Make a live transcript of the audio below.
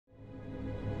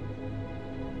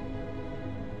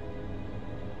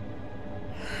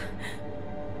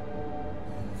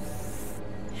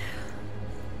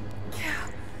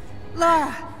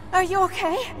Lara, are you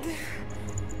okay?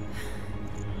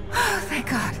 Oh, thank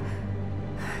God.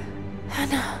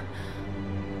 Anna,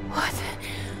 what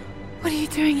are you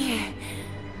doing here?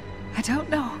 I don't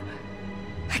know.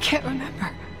 I can't remember.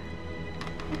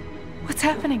 What's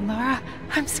happening, Lara?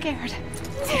 I'm scared.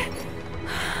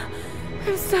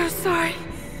 I'm so sorry.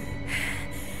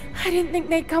 I didn't think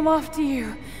they'd come after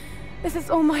you. This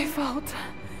is all my fault.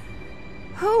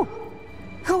 Who?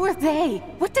 Who are they?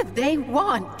 What do they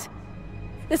want?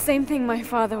 The same thing my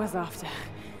father was after.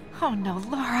 Oh no,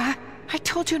 Lara. I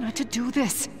told you not to do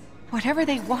this. Whatever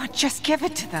they want, just give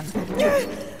it to them.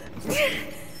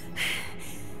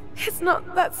 It's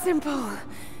not that simple.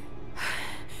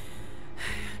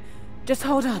 Just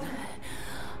hold on.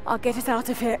 I'll get us out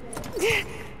of here.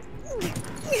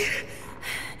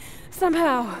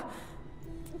 Somehow.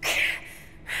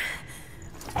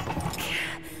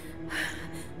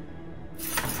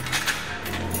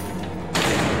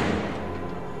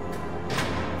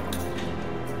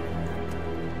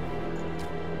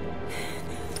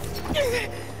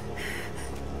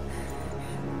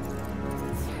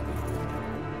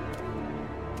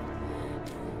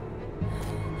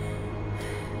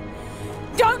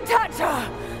 Don't touch her!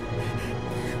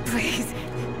 Please.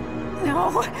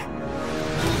 No.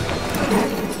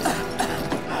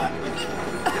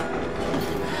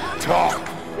 Talk!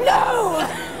 No!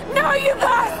 No, you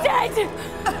bastard!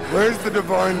 Where's the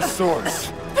divine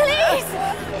source? Please!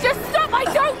 Just stop! I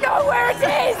don't know where it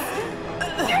is!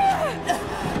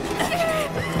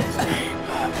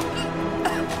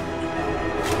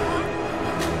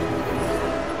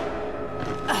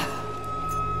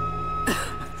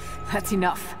 That's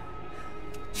enough.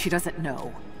 She doesn't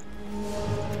know.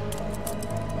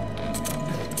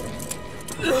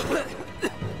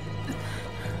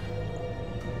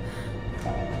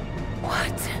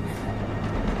 What?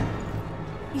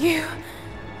 You...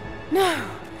 No.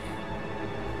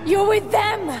 You're with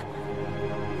them!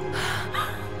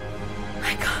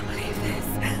 I can't believe this.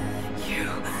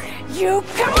 You...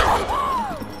 Come on!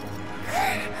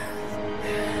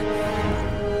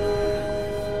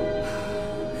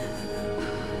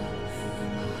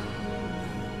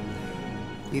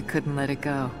 You couldn't let it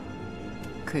go,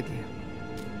 could you?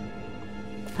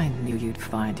 I knew you'd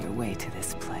find your way to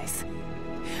this place.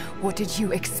 What did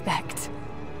you expect?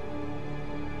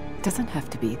 It doesn't have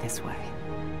to be this way.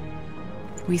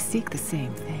 We seek the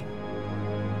same thing.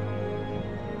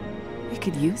 We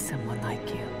could use someone like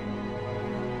you.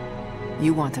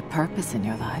 You want a purpose in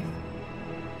your life?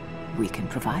 We can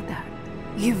provide that.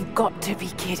 You've got to be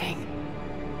kidding.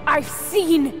 I've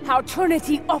seen how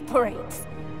Trinity operates.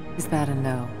 Is that a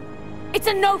no? It's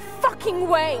a no fucking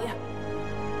way!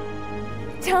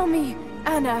 Tell me,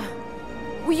 Anna,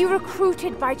 were you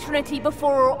recruited by Trinity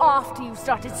before or after you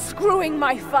started screwing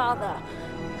my father?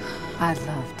 I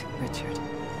loved Richard.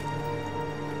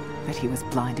 But he was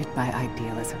blinded by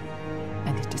idealism,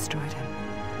 and it destroyed him.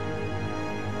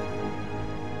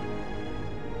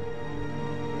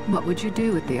 What would you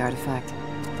do with the artifact?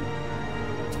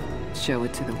 Show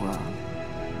it to the world.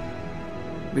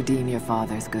 Redeem your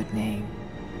father's good name.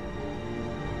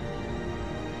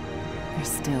 You're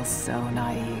still so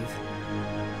naive.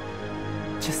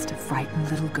 Just a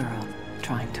frightened little girl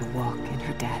trying to walk in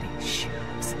her daddy's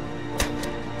shoes.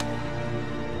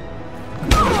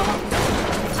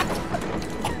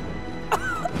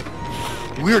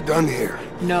 We're done here.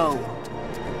 No.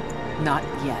 Not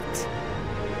yet.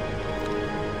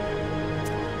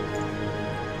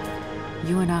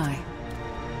 You and I,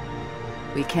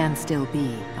 we can still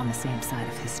be on the same side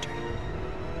of history.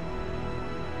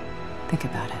 Think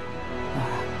about it,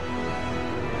 Lara.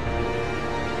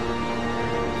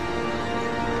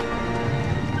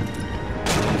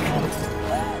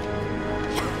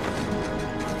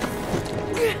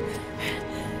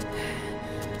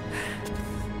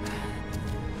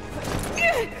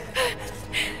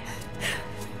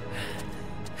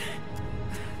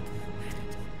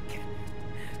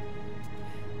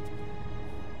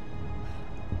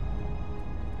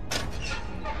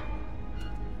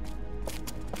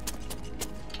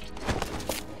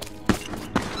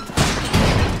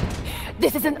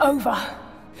 This isn't over!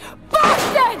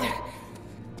 Bastard!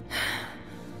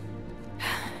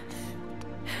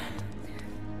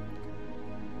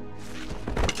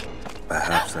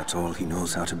 Perhaps that's all he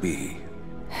knows how to be.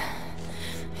 I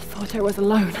thought I was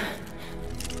alone.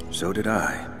 So did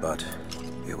I, but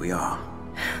here we are.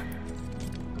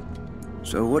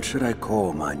 So what should I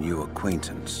call my new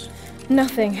acquaintance?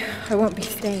 Nothing. I won't be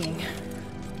staying.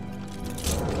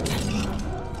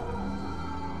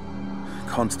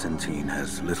 Constantine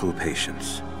has little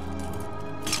patience.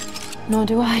 Nor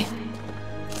do I.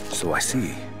 So I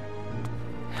see.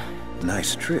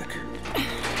 Nice trick.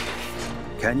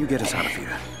 Can you get us out of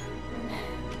here?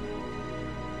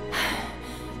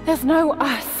 There's no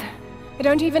us. I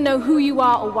don't even know who you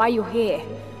are or why you're here.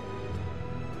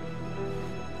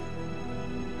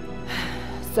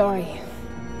 Sorry.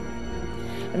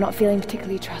 I'm not feeling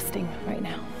particularly trusting right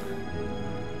now.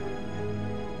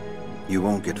 You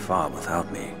won't get far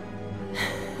without me.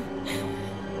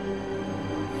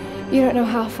 You don't know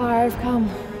how far I've come.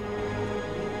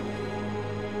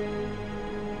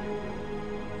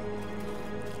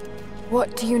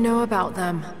 What do you know about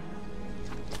them?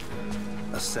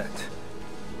 A sect.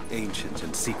 Ancient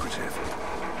and secretive.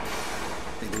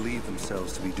 They believe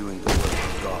themselves to be doing the work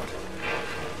of God.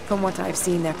 From what I've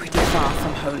seen, they're pretty far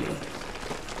from holy.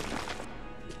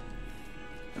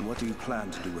 And what do you plan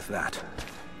to do with that?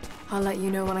 I'll let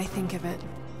you know when I think of it.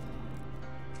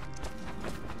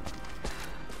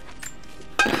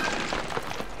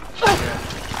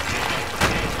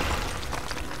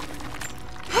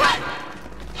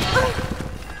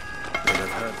 I've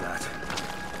heard that.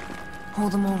 All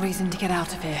the more reason to get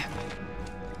out of here.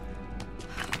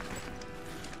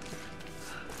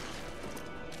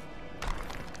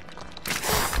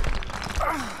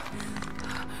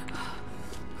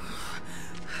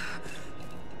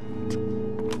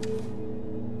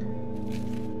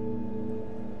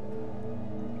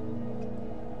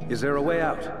 Is there a way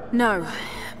out? No,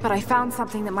 but I found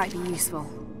something that might be useful.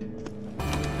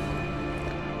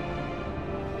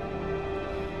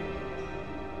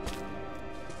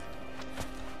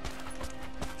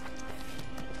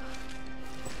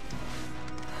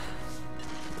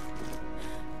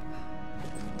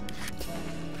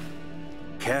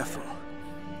 Careful.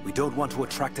 We don't want to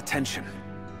attract attention.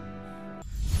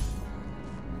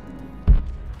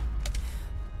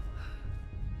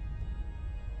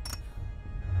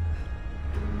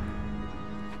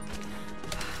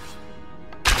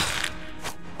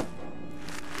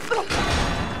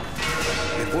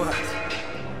 It worked.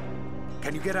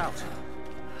 Can you get out?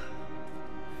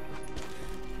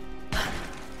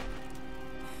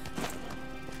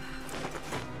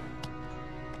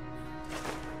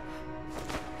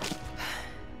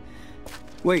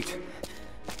 Wait.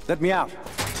 Let me out.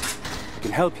 I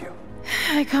can help you.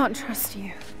 I can't trust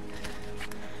you.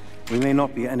 We may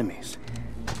not be enemies.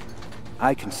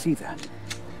 I can see that.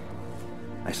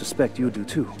 I suspect you do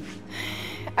too.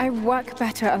 I work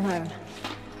better alone.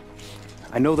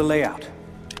 I know the layout.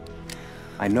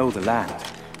 I know the land.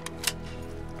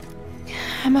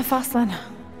 I'm a fast learner.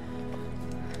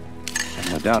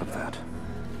 I've no doubt of that.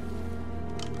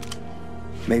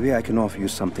 Maybe I can offer you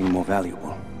something more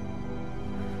valuable.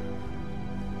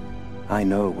 I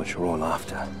know what you're all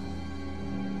after.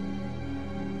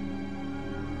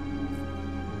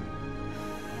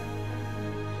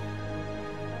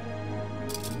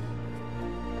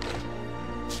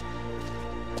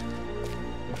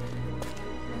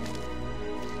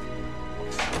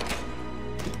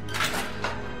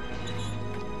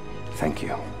 Thank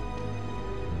you.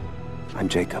 I'm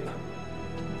Jacob.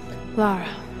 Lara.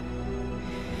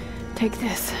 Take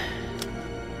this.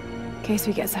 In case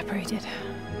we get separated.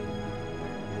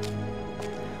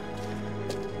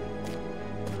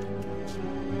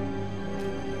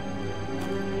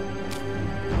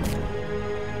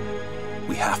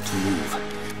 We have to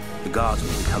move. The guards will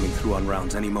be coming through on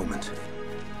rounds any moment.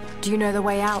 Do you know the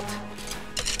way out?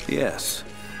 Yes.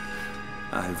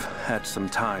 I've had some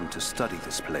time to study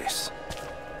this place.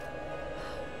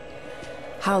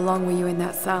 How long were you in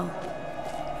that cell?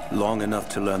 Long enough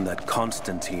to learn that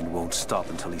Constantine won't stop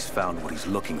until he's found what he's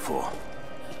looking for.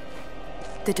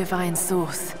 The divine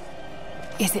source.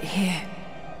 Is it here?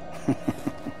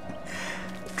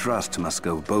 Trust must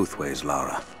go both ways,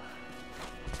 Lara.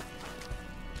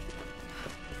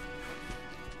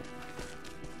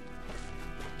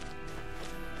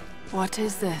 What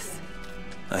is this?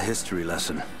 A history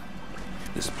lesson.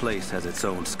 This place has its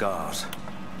own scars.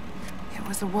 It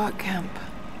was a work camp.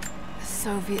 The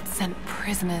Soviets sent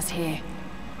prisoners here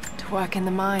to work in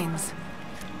the mines.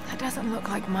 That doesn't look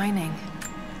like mining.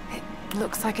 It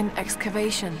looks like an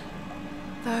excavation.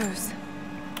 Those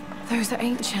are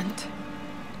ancient.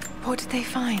 What did they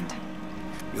find?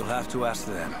 You'll have to ask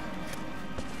them.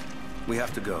 We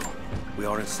have to go. We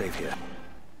aren't safe here.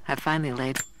 I finally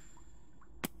laid...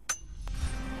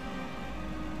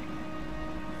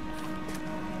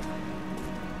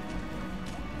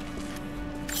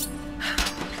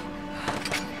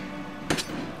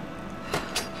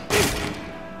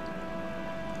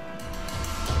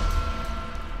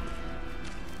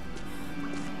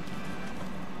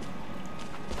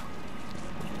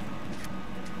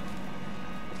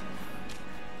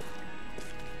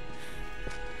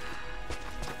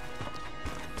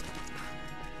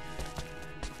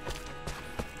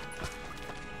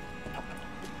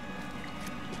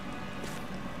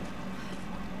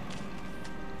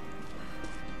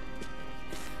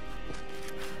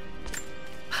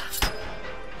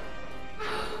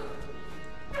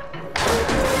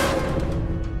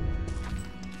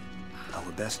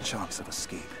 best chance of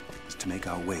escape is to make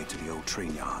our way to the old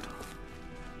train yard.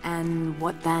 And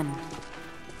what then?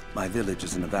 My village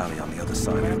is in a valley on the other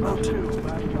side of the mountain.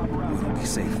 We'll be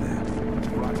safe there.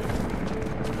 Roger.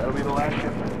 That'll be the last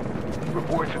shipment.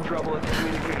 Reports of trouble at the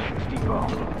communications depot.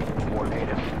 More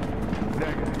natives?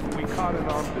 Negative. We caught an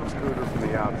armed intruder from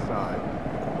the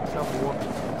outside. Some woman.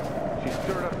 She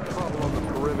stirred up trouble on the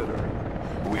perimeter.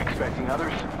 Are we expecting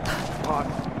others?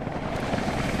 Possibly.